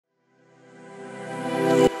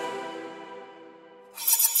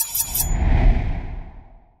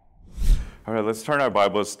Let's turn our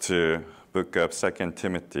Bibles to book of 2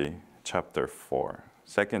 Timothy chapter 4.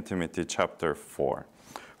 2 Timothy chapter 4.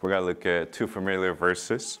 We're going to look at two familiar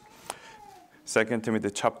verses. 2 Timothy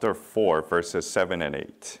chapter 4, verses 7 and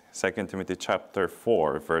 8. 2 Timothy chapter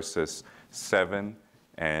 4, verses 7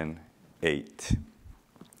 and 8.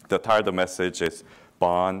 The title of the message is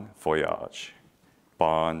Bon Voyage.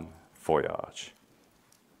 Bon Voyage.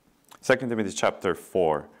 2 Timothy chapter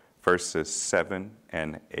 4, verses 7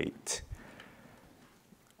 and 8.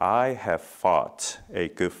 I have fought a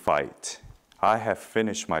good fight. I have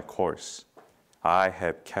finished my course. I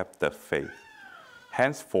have kept the faith.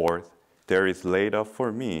 Henceforth, there is laid up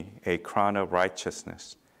for me a crown of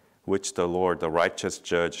righteousness, which the Lord, the righteous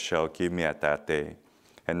judge, shall give me at that day.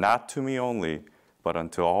 And not to me only, but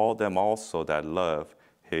unto all them also that love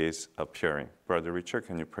his appearing. Brother Richard,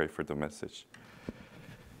 can you pray for the message?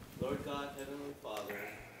 Lord God, Heavenly Father,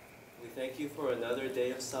 we thank you for another day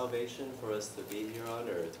of salvation for us to be here on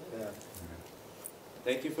earth. Yeah.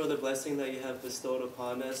 Thank you for the blessing that you have bestowed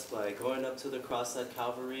upon us by going up to the cross at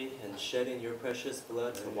Calvary and shedding your precious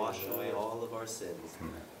blood to wash away all of our sins,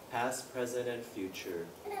 past, present, and future.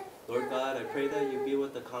 Lord God, I pray that you be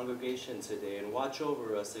with the congregation today and watch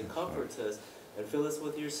over us and comfort us and fill us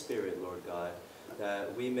with your spirit, Lord God,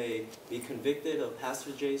 that we may be convicted of Pastor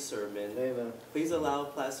Jae's sermon. Amen. Please allow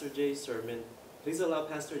Pastor Jae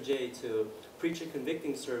to preach a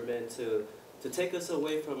convicting sermon to take us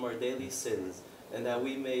away from our daily sins, and that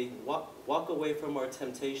we may walk away from our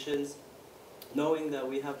temptations, knowing that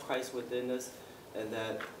we have Christ within us, and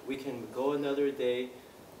that we can go another day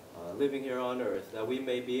living here on earth, that we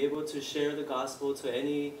may be able to share the gospel to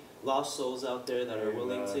any lost souls out there that are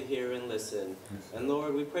willing to hear and listen. And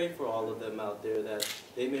Lord, we pray for all of them out there, that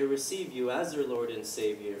they may receive you as their Lord and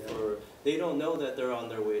Savior, for they don't know that they're on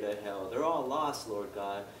their way to hell. They're all lost, Lord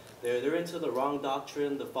God. They're into the wrong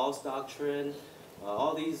doctrine, the false doctrine,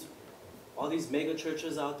 all these mega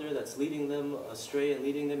churches out there that's leading them astray and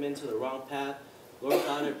leading them into the wrong path. Lord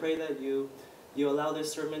God, I pray that you allow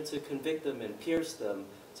this sermon to convict them and pierce them,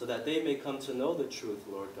 so that they may come to know the truth,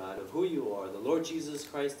 Lord God, of who you are, the Lord Jesus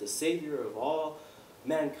Christ, the Savior of all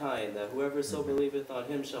mankind, that whoever so believeth on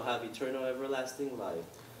him shall have eternal everlasting life.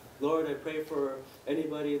 Lord, I pray for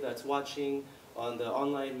anybody that's watching on the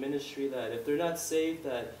online ministry, that if they're not saved,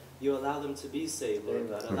 that you allow them to be saved, Lord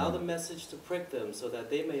God. Allow the message to prick them so that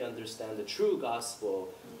they may understand the true gospel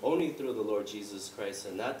only through the Lord Jesus Christ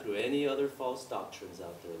and not through any other false doctrines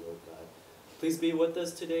out there, Lord God. Please be with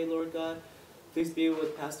us today, Lord God. Please be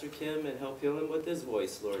with Pastor Kim and help heal him with his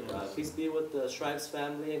voice, Lord God. Please be with the Shrives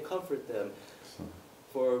family and comfort them.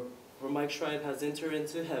 For Mike Shrive has entered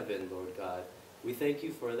into heaven, Lord God. We thank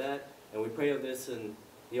you for that, and we pray of this in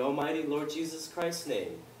the almighty Lord Jesus Christ's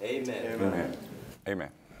name. Amen. Amen. Amen.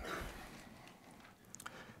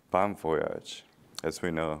 Bon Voyage. As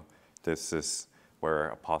we know, this is where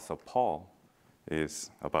Apostle Paul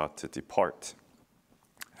is about to depart.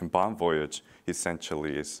 And Bon Voyage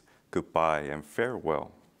essentially is goodbye and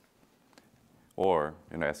farewell. Or,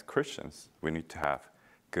 as Christians, we need to have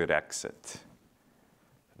good exit.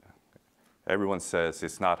 Everyone says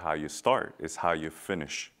it's not how you start, it's how you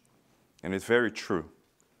finish. And it's very true.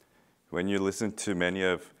 When you listen to many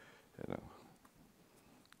of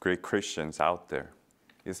great Christians out there,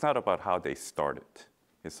 it's not about how they started,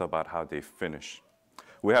 it's about how they finish.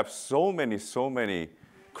 We have so many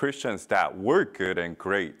Christians that were good and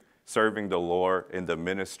great, serving the Lord in the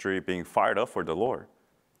ministry, being fired up for the Lord,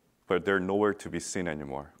 but they're nowhere to be seen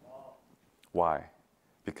anymore. Why?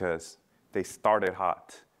 Because they started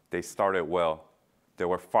hot, they started well, they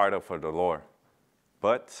were fired up for the Lord,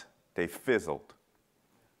 but they fizzled.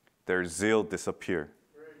 Their zeal disappeared,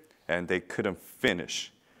 and they couldn't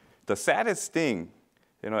finish. The saddest thing,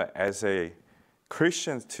 as a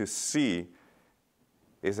Christian to see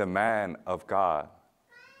is a man of God,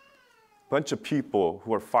 bunch of people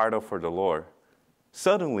who are fired up for the Lord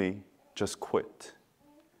suddenly just quit.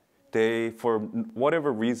 They, for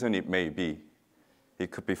whatever reason it may be, it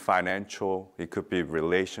could be financial, it could be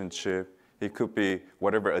relationship, it could be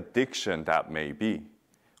whatever addiction that may be,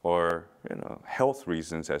 or health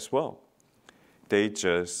reasons as well. They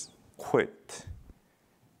just quit.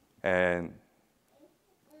 And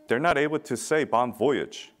they're not able to say bon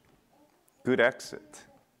voyage, good exit.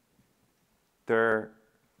 They're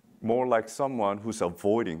more like someone who's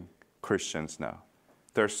avoiding Christians now.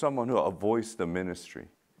 There's someone who avoids the ministry.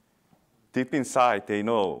 Deep inside, they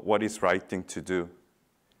know what is right thing to do,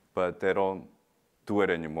 but they don't do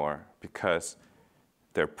it anymore because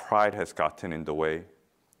their pride has gotten in the way,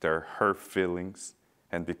 their hurt feelings,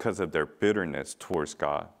 and because of their bitterness towards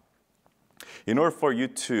God. In order for you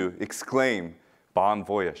to exclaim bon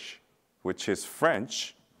voyage, which is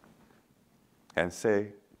French, and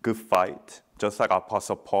say, good fight. Just like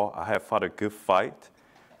Apostle Paul, I have fought a good fight.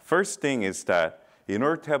 First thing is that in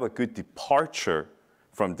order to have a good departure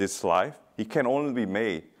from this life, it can only be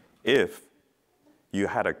made if you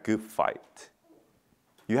had a good fight.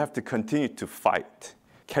 You have to continue to fight.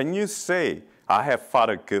 Can you say, I have fought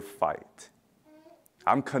a good fight?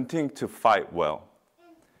 I'm continuing to fight well.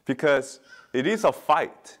 Because it is a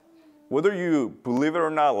fight. Whether you believe it or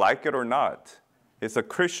not, like it or not, it's a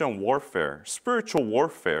Christian warfare, spiritual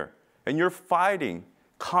warfare. And you're fighting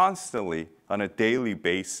constantly on a daily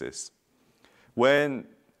basis. When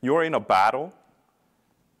you're in a battle,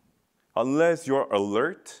 unless you're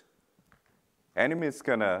alert, enemy is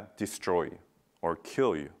going to destroy you or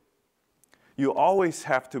kill you. You always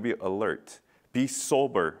have to be alert, be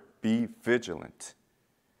sober, be vigilant.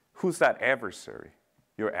 Who's that adversary?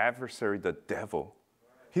 Your adversary, the devil.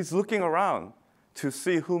 He's looking around to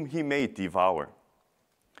see whom he may devour.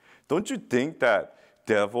 Don't you think that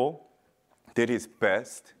devil did his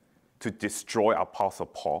best to destroy Apostle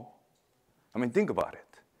Paul? I mean, think about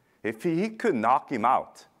it. If he could knock him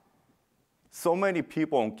out, so many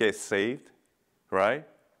people won't get saved, right?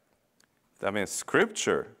 I mean,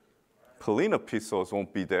 scripture, Pauline epistles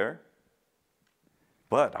won't be there.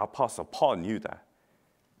 But Apostle Paul knew that.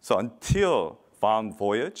 So until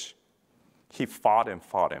Voyage, he fought and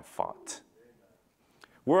fought and fought.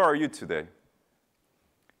 Where are you today?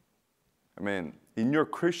 I mean, in your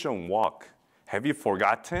Christian walk, have you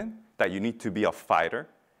forgotten that you need to be a fighter?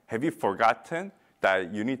 Have you forgotten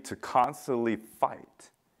that you need to constantly fight?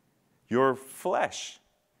 Your flesh,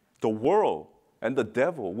 the world, and the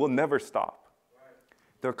devil will never stop.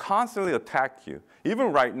 They'll constantly attack you.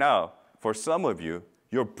 Even right now, for some of you,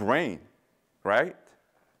 your brain, right?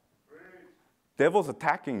 Devil's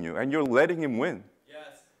attacking you, and you're letting him win.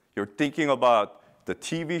 Yes. You're thinking about the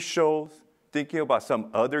TV shows, thinking about some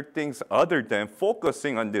other things other than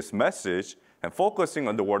focusing on this message and focusing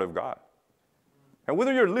on the Word of God. And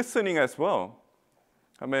whether you're listening as well,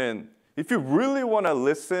 I mean, if you really want to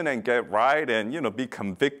listen and get right and, be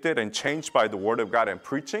convicted and changed by the Word of God and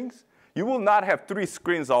preachings, you will not have 3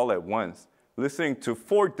 screens all at once, listening to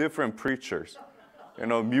 4 different preachers.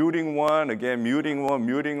 Muting one, again, muting one.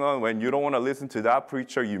 When you don't want to listen to that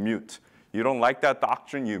preacher, you mute. You don't like that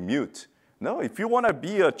doctrine, you mute. No, if you want to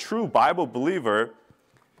be a true Bible believer,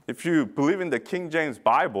 if you believe in the King James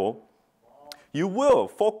Bible, you will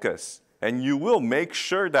focus and you will make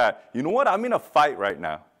sure that, you know what, I'm in a fight right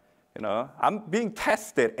now. I'm being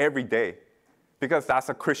tested every day because that's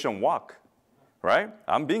a Christian walk, right?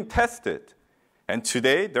 I'm being tested. And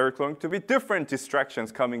today, there are going to be different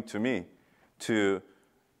distractions coming to me to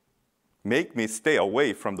make me stay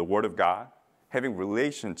away from the Word of God, having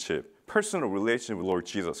personal relationship with Lord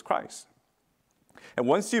Jesus Christ. And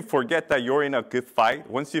once you forget that you're in a good fight,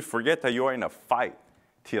 once you forget that you're in a fight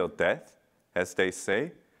till death, as they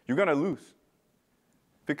say, you're going to lose.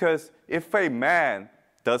 Because if a man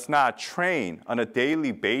does not train on a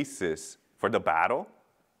daily basis for the battle,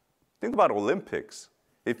 think about Olympics.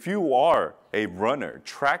 If you are a runner,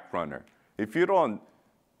 track runner, if you don't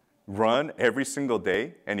run every single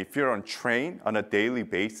day, and if you don't train on a daily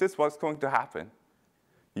basis, what's going to happen?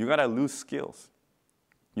 You're going to lose skills.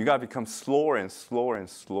 You got to become slower and slower and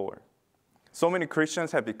slower. So many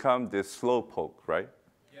Christians have become this slowpoke, right?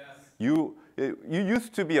 Yes. You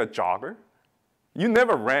used to be a jogger. You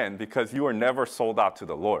never ran because you were never sold out to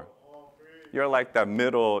the Lord. You're like that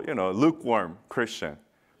middle, lukewarm Christian.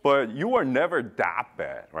 But you were never that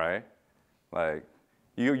bad, right? Like,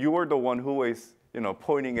 you were the one who was,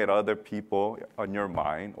 pointing at other people on your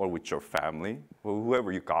mind or with your family or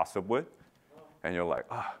whoever you gossip with. And you're like,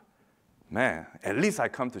 man, at least I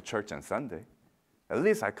come to church on Sunday. At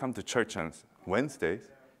least I come to church on Wednesdays,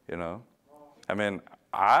 I mean,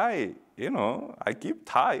 I give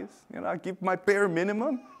tithes. I give my bare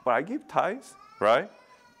minimum, but I give tithes, right?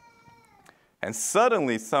 And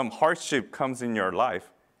suddenly some hardship comes in your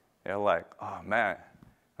life. You're like, oh, man,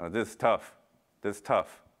 this is tough. This is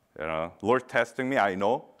tough. Lord testing me, I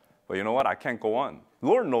know. But you know what? I can't go on.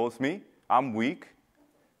 Lord knows me. I'm weak.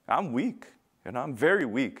 I'm very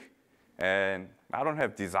weak. And I don't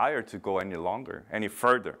have desire to go any longer, any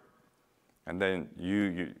further. And then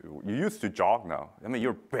you used to jog now. I mean,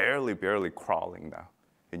 you're barely crawling now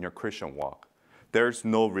in your Christian walk. There's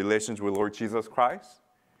no relationship with Lord Jesus Christ.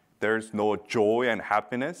 There's no joy and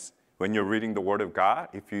happiness when you're reading the Word of God.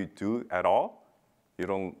 If you do at all, you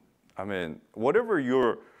don't,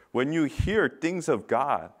 when you hear things of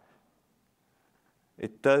God,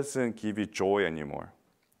 it doesn't give you joy anymore.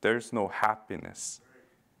 There's no happiness.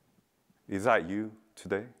 Is that you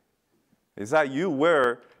today? Is that you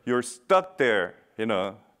where you're stuck there, in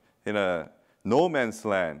a no man's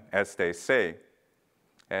land, as they say.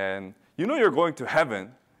 And you know you're going to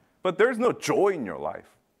heaven, but there's no joy in your life.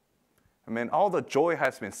 I mean, all the joy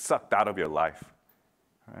has been sucked out of your life,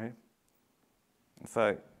 right? It's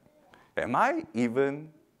like, am I even,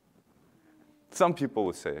 some people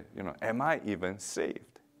would say, am I even saved?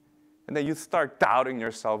 And then you start doubting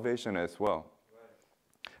your salvation as well.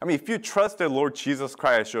 I mean, if you trust the Lord Jesus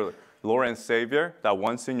Christ as your Lord and Savior, that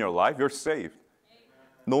once in your life, you're saved.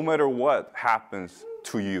 No matter what happens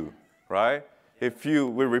to you, right? If you,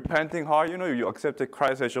 with repenting heart, you accepted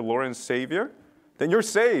Christ as your Lord and Savior, then you're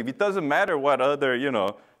saved. It doesn't matter what other,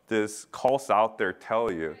 this cults out there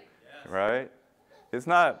tell you, right? It's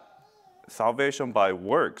not salvation by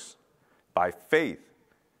works, by faith.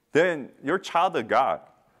 Then you're a child of God.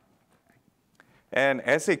 And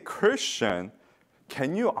as a Christian,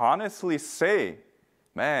 can you honestly say,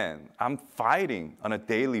 man, I'm fighting on a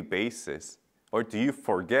daily basis? Or do you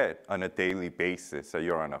forget on a daily basis that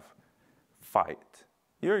you're on a fight?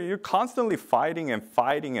 You're constantly fighting and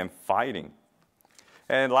fighting and fighting.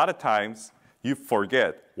 And a lot of times, you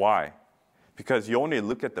forget. Why? Because you only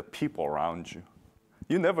look at the people around you.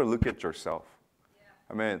 You never look at yourself.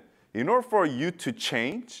 I mean, in order for you to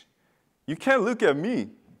change, you can't look at me.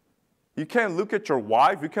 You can't look at your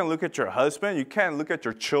wife. You can't look at your husband. You can't look at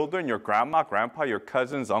your children, your grandma, grandpa, your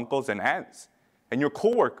cousins, uncles, and aunts, and your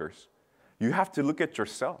coworkers. You have to look at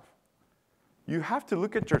yourself. You have to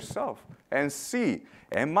look at yourself and see,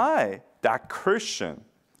 am I that Christian?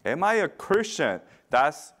 Am I a Christian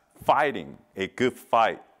that's fighting a good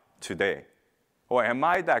fight today? Or am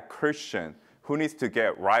I that Christian who needs to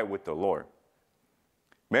get right with the Lord?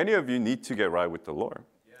 Many of you need to get right with the Lord.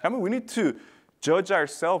 I mean, we need to judge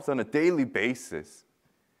ourselves on a daily basis.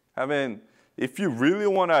 I mean, if you really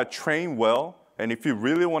want to train well, and if you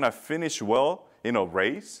really want to finish well in a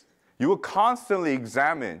race, you will constantly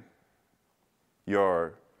examine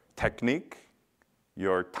your technique,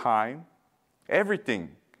 your time, everything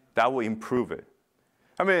that will improve it.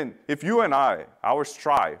 I mean, if you and I, our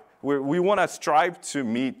strive, we want to strive to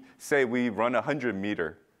meet, say we run 100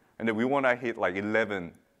 meter, and then we want to hit like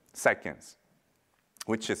 11 seconds,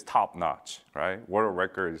 which is top notch, right? World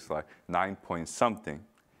record is like 9 point something,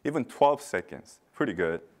 even 12 seconds, pretty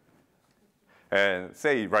good. And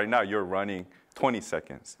say right now you're running 20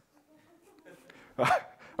 seconds.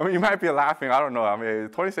 I mean, you might be laughing, I don't know. I mean,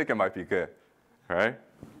 20 seconds might be good, right?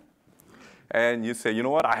 And you say, you know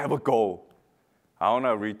what, I have a goal. I want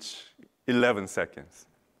to reach 11 seconds.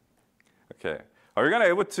 Okay. Are you going to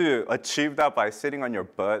be able to achieve that by sitting on your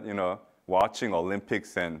butt, watching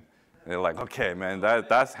Olympics and they're like, okay, man,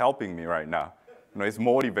 that's helping me right now. It's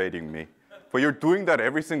motivating me. But you're doing that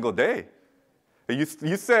every single day. You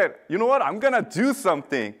said, you know what, I'm going to do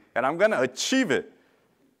something and I'm going to achieve it.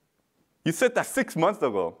 You said that 6 months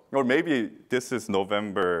ago, or maybe this is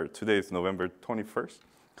today is November 21st.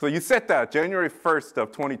 So you said that January 1st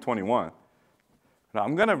of 2021. Now,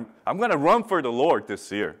 I'm gonna run for the Lord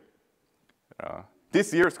this year.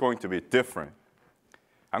 This year is going to be different.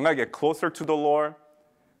 I'm going to get closer to the Lord.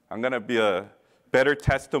 I'm going to be a better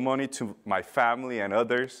testimony to my family and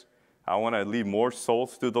others. I want to lead more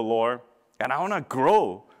souls to the Lord. And I want to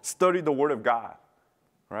grow, study the Word of God,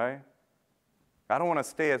 right? I don't want to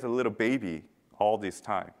stay as a little baby all this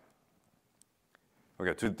time.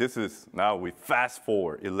 Okay, this is now we fast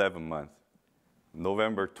forward 11 months,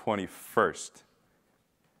 November 21st.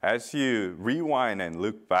 As you rewind and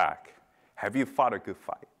look back, have you fought a good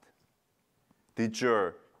fight? Did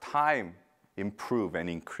your time improve and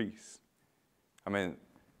increase? I mean,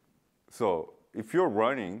 so if you're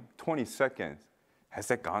running 20 seconds, has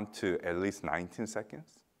it gone to at least 19 seconds?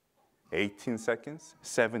 18 seconds?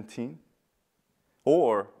 17?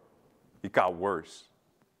 Or it got worse,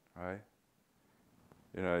 right?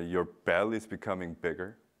 Your belly is becoming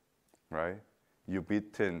bigger, right? You've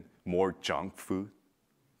eaten more junk food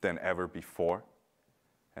than ever before.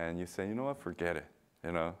 And you say, you know what, forget it,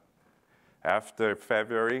 After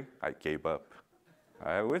February, I gave up,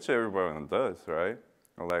 right? Which everyone does, right?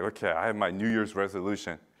 I'm like, okay, I have my New Year's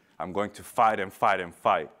resolution. I'm going to fight and fight and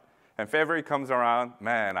fight. And February comes around,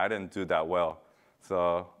 man, I didn't do that well.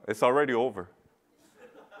 So it's already over.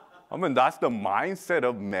 I mean, that's the mindset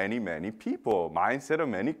of many, many people, mindset of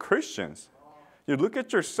many Christians. You look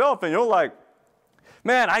at yourself and you're like,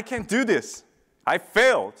 man, I can't do this. I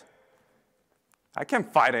failed. I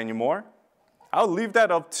can't fight anymore. I'll leave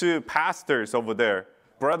that up to pastors over there,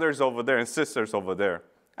 brothers over there, and sisters over there.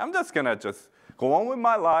 I'm just going to go on with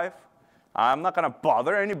my life. I'm not going to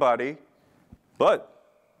bother anybody. But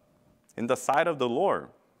in the sight of the Lord,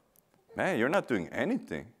 man, you're not doing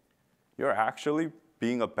anything. you're actually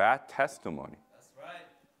being a bad testimony. That's right.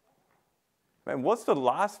 Man, what's the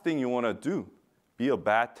last thing you want to do? Be a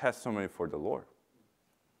bad testimony for the Lord.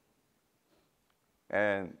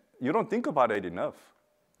 And you don't think about it enough.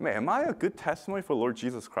 Man, am I a good testimony for Lord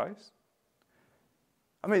Jesus Christ?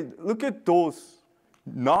 I mean, look at those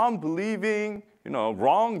non-believing,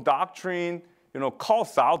 wrong doctrine,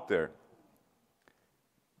 cults out there.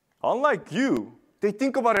 Unlike you, they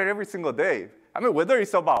think about it every single day. I mean, whether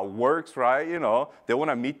it's about works, right? They want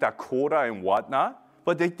to meet that quota and whatnot,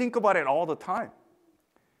 but they think about it all the time.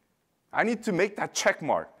 I need to make that check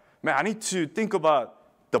mark. Man, I need to think about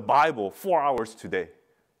the Bible 4 hours today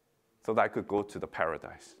so that I could go to the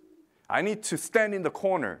paradise. I need to stand in the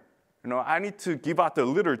corner. I need to give out the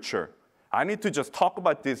literature. I need to just talk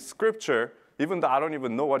about this scripture, even though I don't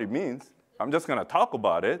even know what it means. I'm just going to talk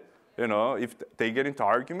about it. If they get into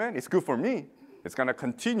argument, it's good for me. It's going to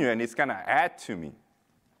continue, and it's going to add to me.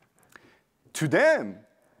 To them,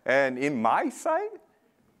 and in my side,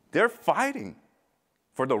 they're fighting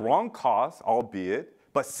for the wrong cause, albeit,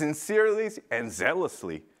 but sincerely and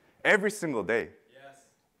zealously every single day. Yes.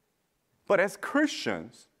 But as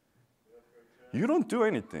Christians, you don't do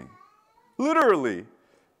anything. Literally,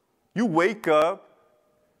 you wake up,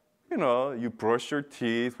 you brush your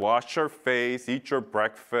teeth, wash your face, eat your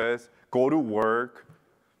breakfast, go to work,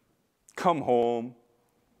 come home,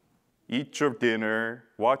 eat your dinner,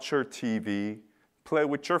 watch your TV, play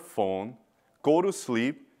with your phone, go to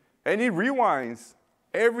sleep, and it rewinds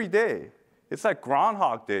every day. It's like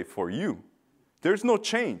Groundhog Day for you. There's no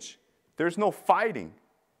change. There's no fighting.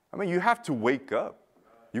 I mean, you have to wake up.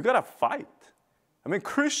 You got to fight. I mean,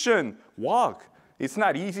 Christian walk, it's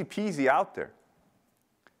not easy peasy out there.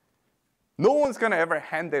 No one's going to ever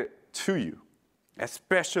hand it to you,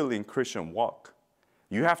 especially in Christian walk.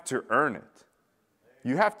 You have to earn it.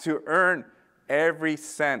 You have to earn every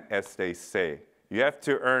cent, as they say. You have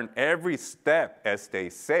to earn every step, as they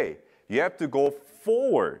say. You have to go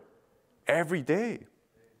forward every day.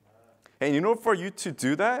 And for you to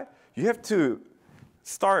do that, you have to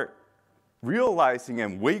start realizing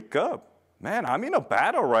and wake up. Man, I'm in a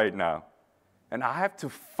battle right now, and I have to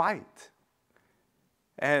fight.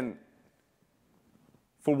 And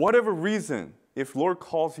for whatever reason, if Lord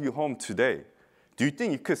calls you home today, do you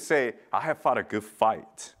think you could say, I have fought a good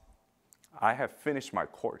fight. I have finished my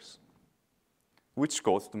course? Which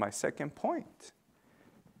goes to my second point.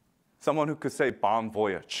 Someone who could say, bon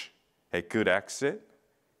voyage, a good exit.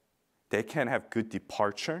 They can have good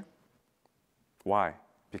departure. Why?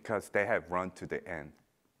 Because they have run to the end.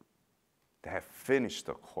 They have finished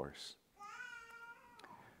the course.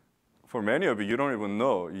 For many of you, you don't even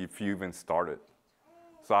know if you even started.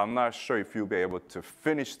 So I'm not sure if you'll be able to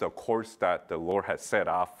finish the course that the Lord has set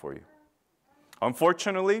out for you.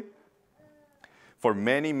 Unfortunately, for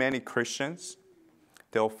many, many Christians,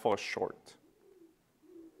 they'll fall short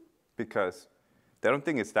because they don't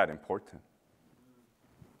think it's that important.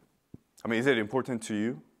 I mean, is it important to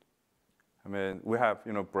you? I mean, we have,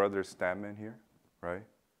 Brother Stanman here, right?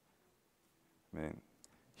 I mean,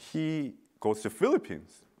 he goes to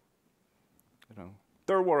Philippines,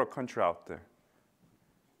 third world country out there.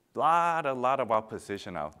 A lot of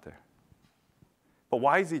opposition out there. But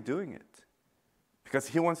why is he doing it? Because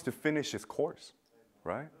he wants to finish his course,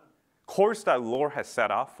 right? Course that the Lord has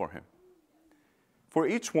set out for him. For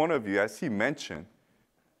each one of you, as he mentioned,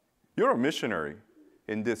 you're a missionary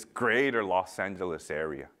in this greater Los Angeles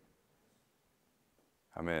area.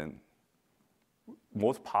 I mean,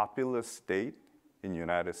 most populous state in the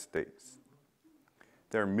United States.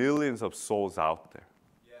 There are millions of souls out there.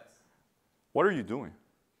 Yes. What are you doing?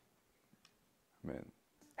 I mean,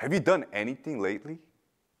 have you done anything lately?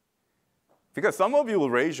 Because some of you will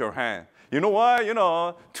raise your hand. You know what?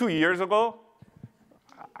 2 years ago,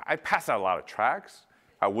 I passed out a lot of tracts.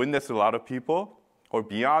 I witnessed a lot of people. Or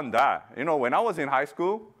beyond that, when I was in high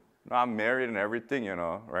school, I'm married and everything,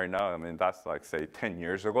 right now. I mean, that's like, say, 10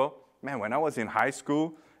 years ago. Man, when I was in high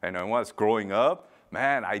school and I was growing up,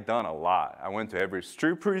 man, I done a lot. I went to every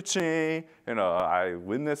street preaching. I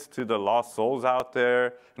witnessed to the lost souls out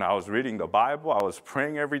there. And I was reading the Bible. I was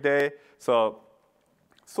praying every day. So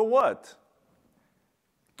what?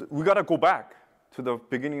 We got to go back to the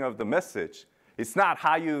beginning of the message. It's not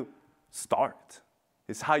how you start.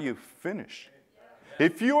 It's how you finish.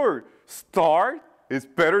 If your start is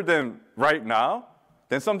better than right now,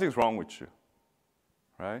 then something's wrong with you,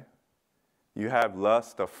 right? You have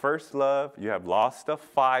lost the first love, you have lost the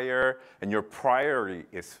fire, and your priority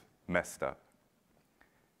is messed up.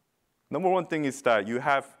 Number one thing is that you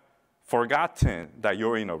have forgotten that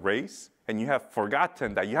you're in a race, and you have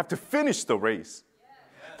forgotten that you have to finish the race.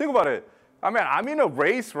 Think about it. I mean, I'm in a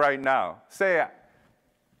race right now. Say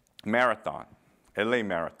marathon, LA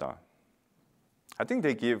Marathon. I think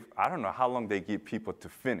they give, I don't know how long they give people to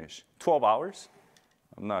finish. 12 hours?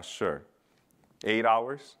 I'm not sure. 8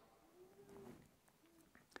 hours?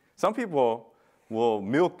 Some people will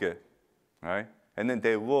milk it, right? And then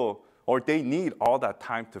they will, or they need all that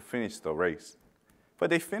time to finish the race. But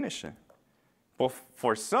they finish it. But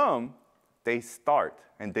for some, they start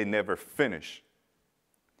and they never finish.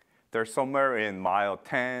 They're somewhere in mile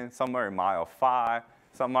 10, somewhere in mile 5,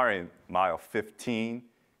 somewhere in mile 15.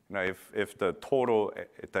 You know, if the total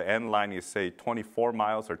at the end line is, say, 24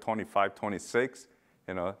 miles or 25, 26,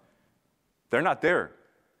 you know, they're not there.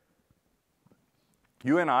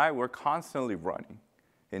 You and I, we're constantly running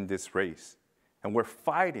in this race, and we're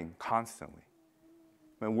fighting constantly.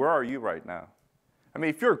 I mean, where are you right now? I mean,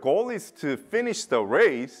 if your goal is to finish the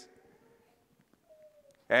race,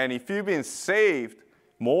 and if you've been saved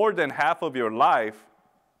more than half of your life,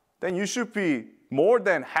 then you should be more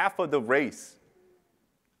than half of the race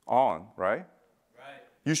on, right? Right.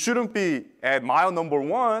 You shouldn't be at mile number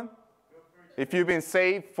 1 if you've been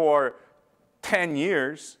saved for 10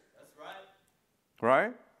 years. That's right.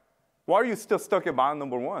 Right? Why are you still stuck at mile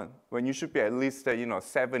number 1 when you should be at least at,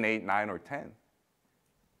 7, 8, 9, or 10?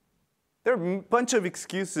 There are a bunch of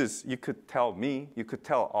excuses you could tell me. You could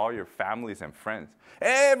tell all your families and friends.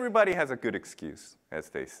 Everybody has a good excuse, as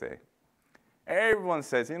they say. Everyone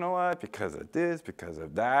says, you know what, because of this, because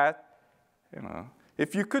of that.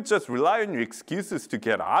 If you could just rely on your excuses to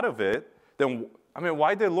get out of it, then,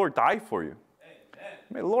 why did the Lord die for you?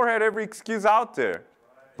 The Lord had every excuse out there.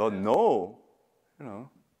 But no,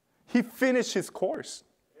 He finished His course.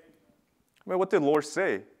 What did the Lord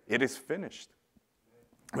say? It is finished.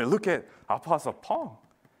 Look at Apostle Paul.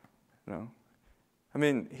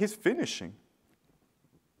 He's finishing.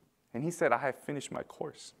 And he said, I have finished my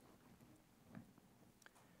course.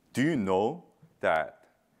 Do you know that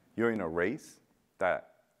you're in a race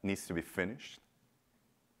that needs to be finished?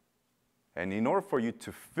 And in order for you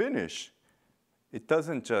to finish, it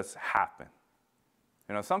doesn't just happen.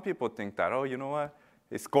 Some people think that, oh, you know what?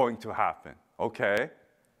 It's going to happen. Okay.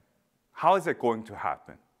 How is it going to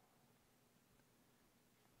happen?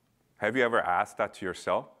 Have you ever asked that to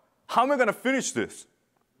yourself? How am I going to finish this?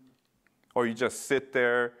 Or you just sit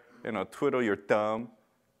there, twiddle your thumb,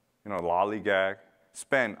 lollygag,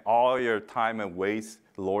 spend all your time and waste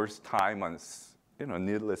the Lord's time on,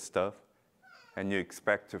 needless stuff, and you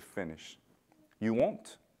expect to finish. You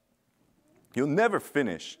won't. You'll never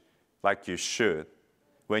finish like you should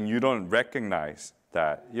when you don't recognize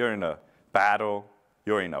that you're in a battle,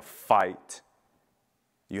 you're in a fight.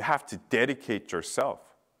 You have to dedicate yourself.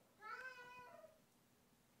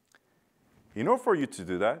 In order for you to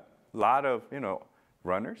do that, a lot of,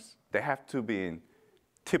 runners, they have to be in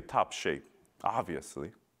tip-top shape,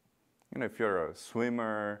 obviously. If you're a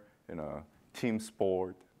swimmer, team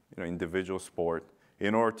sport, individual sport,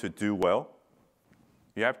 in order to do well,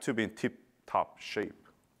 you have to be in tip-top shape.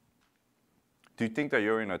 Do you think that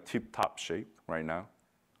you're in a tip-top shape right now?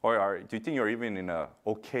 Or do you think you're even in a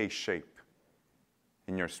okay shape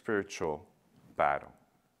in your spiritual battle?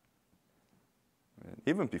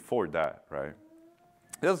 Even before that, right?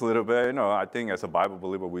 Just a little bit, I think as a Bible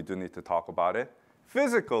believer, we do need to talk about it.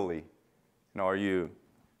 Physically, are you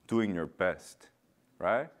doing your best,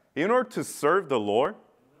 right? In order to serve the Lord,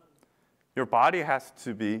 your body has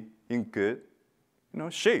to be in good,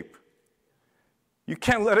 shape. You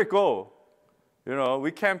can't let it go.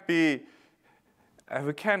 We can't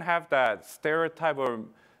have that stereotype or,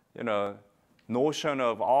 notion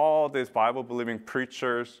of all these Bible-believing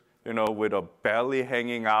preachers, with a belly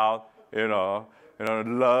hanging out,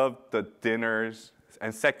 love the dinners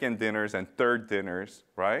and second dinners and third dinners,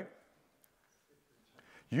 right?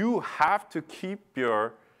 You have to keep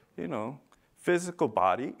your, physical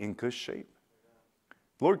body in good shape.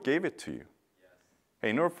 Lord gave it to you.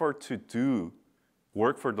 And in order for to do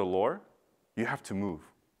work for the Lord, you have to move,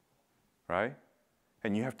 right?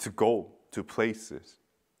 And you have to go to places.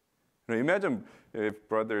 Imagine if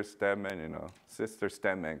Brother Stedman, Sister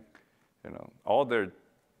Stedman, all their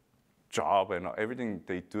job and everything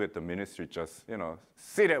they do at the ministry, just,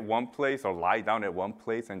 sit at one place or lie down at one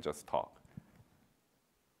place and just talk.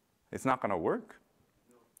 It's not going to work.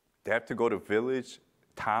 They have to go to village,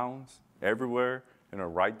 towns, everywhere,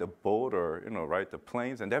 ride the boat or, ride the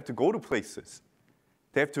planes, and they have to go to places.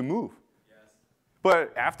 They have to move. Yes.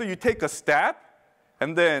 But after you take a step,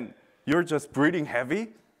 and then you're just breathing heavy,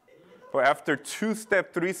 or after 2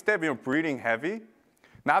 step, 3 step, you're breathing heavy,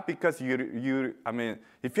 not because if you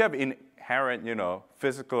have inherent,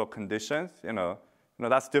 physical conditions,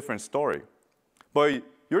 that's a different story. But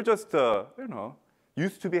you're just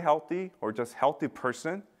used to be healthy or just healthy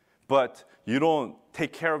person, but you don't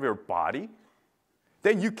take care of your body,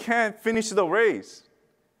 then you can't finish the race.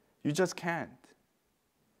 You just can't.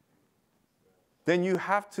 Then you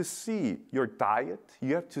have to see your diet.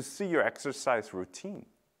 You have to see your exercise routine.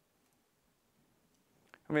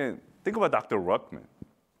 I mean, think about Dr. Ruckman.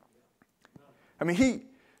 I mean,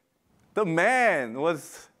 the man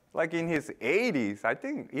was like in his 80s, I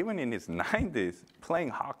think even in his 90s, playing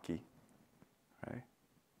hockey, right?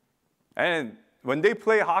 And when they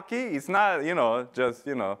play hockey, it's not, just,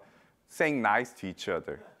 saying nice to each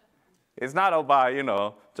other. It's not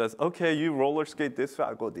about, just, okay, you roller skate this way,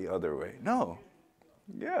 I'll go the other way. No.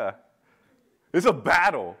 Yeah. It's a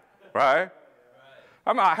battle, right?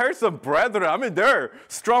 I mean, I heard some brethren, they're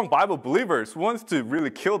strong Bible believers who wants to really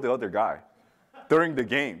kill the other guy during the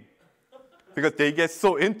game because they get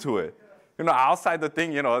so into it. Outside the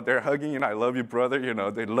thing, they're hugging, I love you, brother,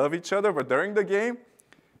 they love each other, but during the game,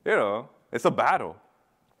 it's a battle.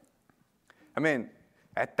 I mean,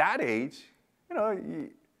 at that age,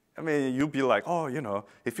 you'd be like, oh,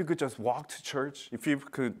 if you could just walk to church, if you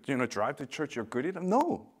could, drive to church, you're good enough.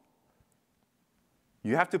 No.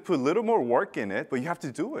 You have to put a little more work in it, but you have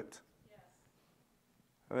to do it. Yes.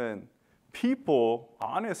 I mean, people,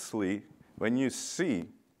 honestly, when you see,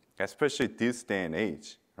 especially this day and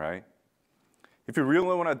age, right? If you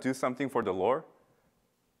really want to do something for the Lord,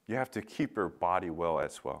 you have to keep your body well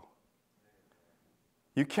as well.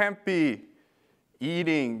 You can't be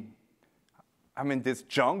eating, this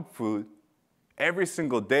junk food every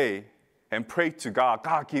single day and pray to God,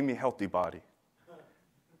 God, give me a healthy body.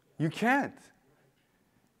 You can't.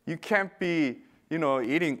 You can't be,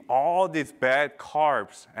 eating all these bad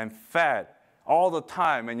carbs and fat all the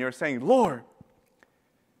time, and you're saying, Lord,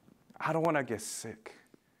 I don't want to get sick.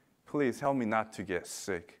 Please help me not to get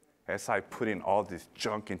sick as I put in all this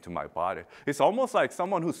junk into my body. It's almost like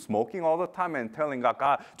someone who's smoking all the time and telling God,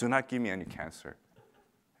 God, do not give me any cancer.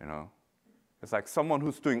 It's like someone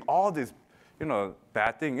who's doing all this,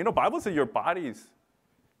 bad thing. Bible says your body is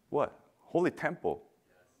what? Holy temple.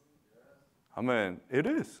 It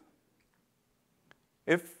is.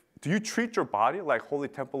 Do you treat your body like holy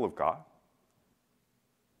temple of God?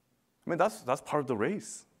 That's part of the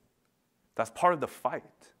race. That's part of the fight.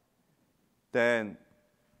 Then,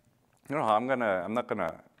 I'm not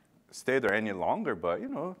gonna stay there any longer, but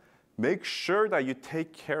make sure that you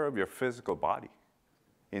take care of your physical body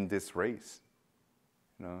in this race.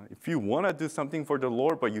 If you want to do something for the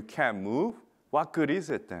Lord, but you can't move, what good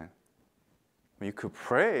is it then? You could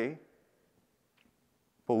pray,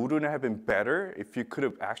 but wouldn't it have been better if you could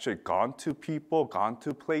have actually gone to people, gone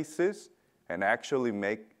to places, and actually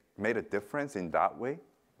made a difference in that way,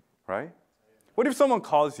 right? What if someone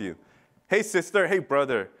calls you, hey sister, hey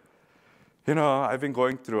brother, I've been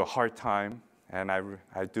going through a hard time, and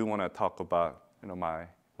I do want to talk about, my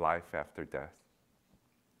life after death.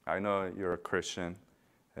 I know you're a Christian,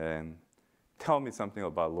 and tell me something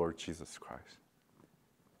about Lord Jesus Christ.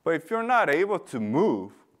 But if you're not able to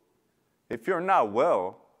move, if you're not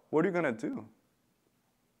well, what are you going to do?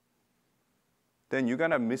 Then you're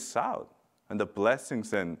going to miss out on the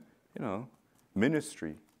blessings and,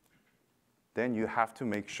 ministry. Then you have to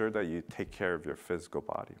make sure that you take care of your physical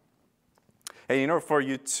body. And in order for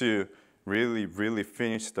you to really, really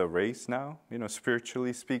finish the race now,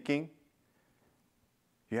 spiritually speaking,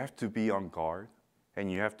 you have to be on guard, and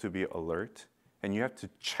you have to be alert, and you have to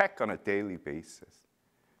check on a daily basis.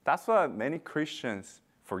 That's what many Christians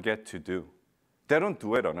forget to do. They don't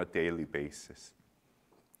do it on a daily basis.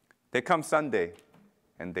 They come Sunday,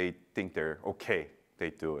 and they think they're okay.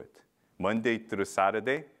 They do it. Monday through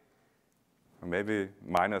Saturday, or maybe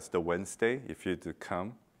minus the Wednesday, if you do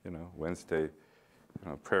come, Wednesday,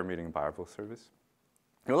 prayer meeting, Bible service.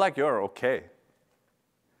 You're okay.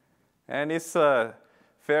 And it's a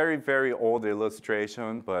very, very old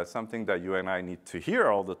illustration, but something that you and I need to hear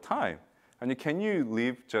all the time. Can you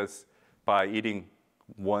live just by eating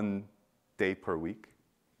one day per week?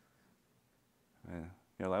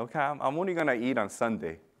 You're like, okay, I'm only going to eat on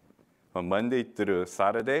Sunday. But Monday through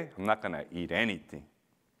Saturday, I'm not going to eat anything,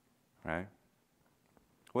 right?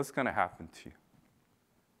 What's going to happen to you?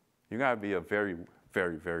 You're going to be a very,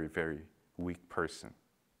 very, very, very weak person.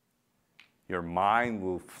 Your mind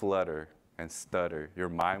will flutter and stutter. Your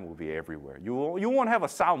mind will be everywhere. You won't have a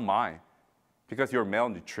sound mind because you're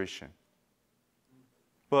malnutrition.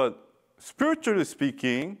 But spiritually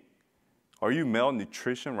speaking, are you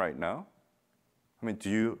malnutrition right now? Do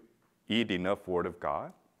you eat enough Word of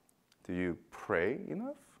God? Do you pray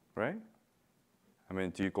enough, right?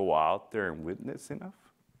 Do you go out there and witness enough?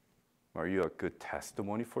 Are you a good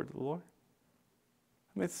testimony for the Lord?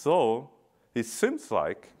 I mean, so it seems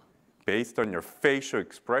like, based on your facial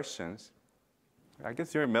expressions, I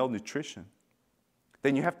guess you're malnutrition.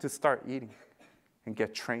 Then you have to start eating and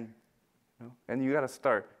get trained. You know? And you got to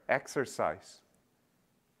start exercise.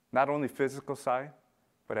 Not only physical side,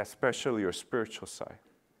 but especially your spiritual side.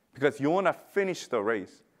 Because you want to finish the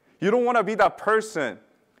race. You don't want to be that person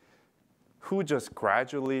who just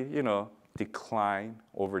gradually, decline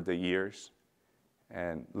over the years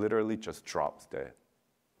and literally just drops dead.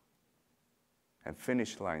 And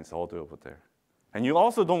finish line's all the way over there. And you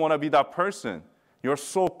also don't want to be that person. You're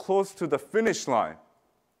so close to the finish line,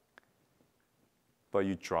 but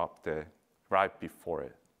you drop dead right before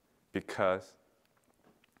it because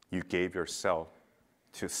you gave yourself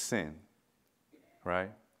to sin,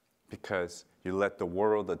 right? Because you let the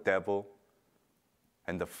world, the devil,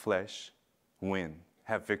 and the flesh win,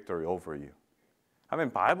 have victory over you. I mean,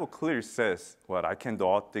 Bible clearly says, "What I can do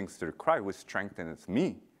all things through Christ, which strengthens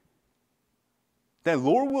me." Then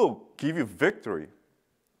Lord will give you victory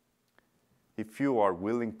if you are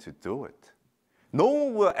willing to do it. No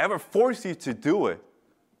one will ever force you to do it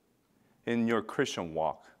in your Christian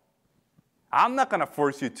walk. I'm not going to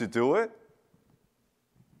force you to do it.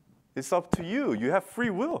 It's up to you. You have free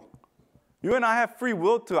will. You and I have free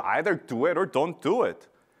will to either do it or don't do it.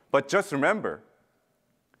 But just remember,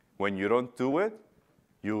 when you don't do it,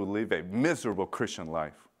 you will live a miserable Christian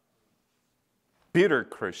life. Bitter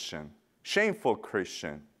Christian, shameful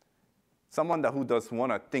Christian, someone who doesn't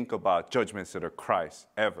want to think about judgment seat of Christ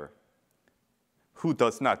ever, who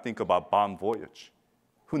does not think about bon voyage,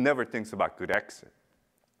 who never thinks about good exit.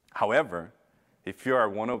 However, if you are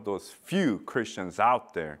one of those few Christians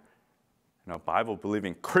out there,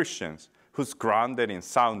 Bible-believing Christians who's grounded in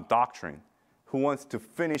sound doctrine, who wants to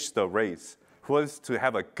finish the race, who wants to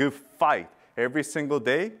have a good fight every single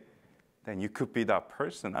day, then you could be that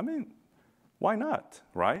person. I mean, why not,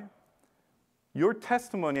 right? Your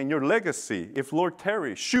testimony and your legacy, if Lord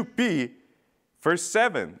tarries, should be, verse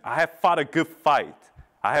 7, I have fought a good fight.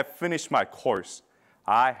 I have finished my course.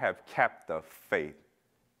 I have kept the faith.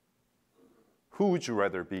 Who would you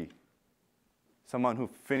rather be? Someone who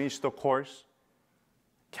finished the course,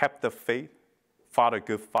 kept the faith, fought a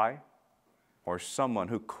good fight, or someone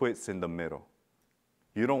who quits in the middle?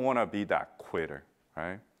 You don't want to be that quitter,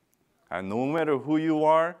 right? And no matter who you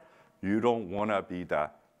are, you don't want to be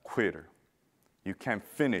that quitter. You can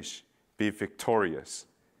finish, be victorious,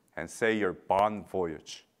 and say your bon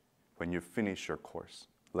voyage when you finish your course.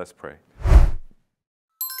 Let's pray.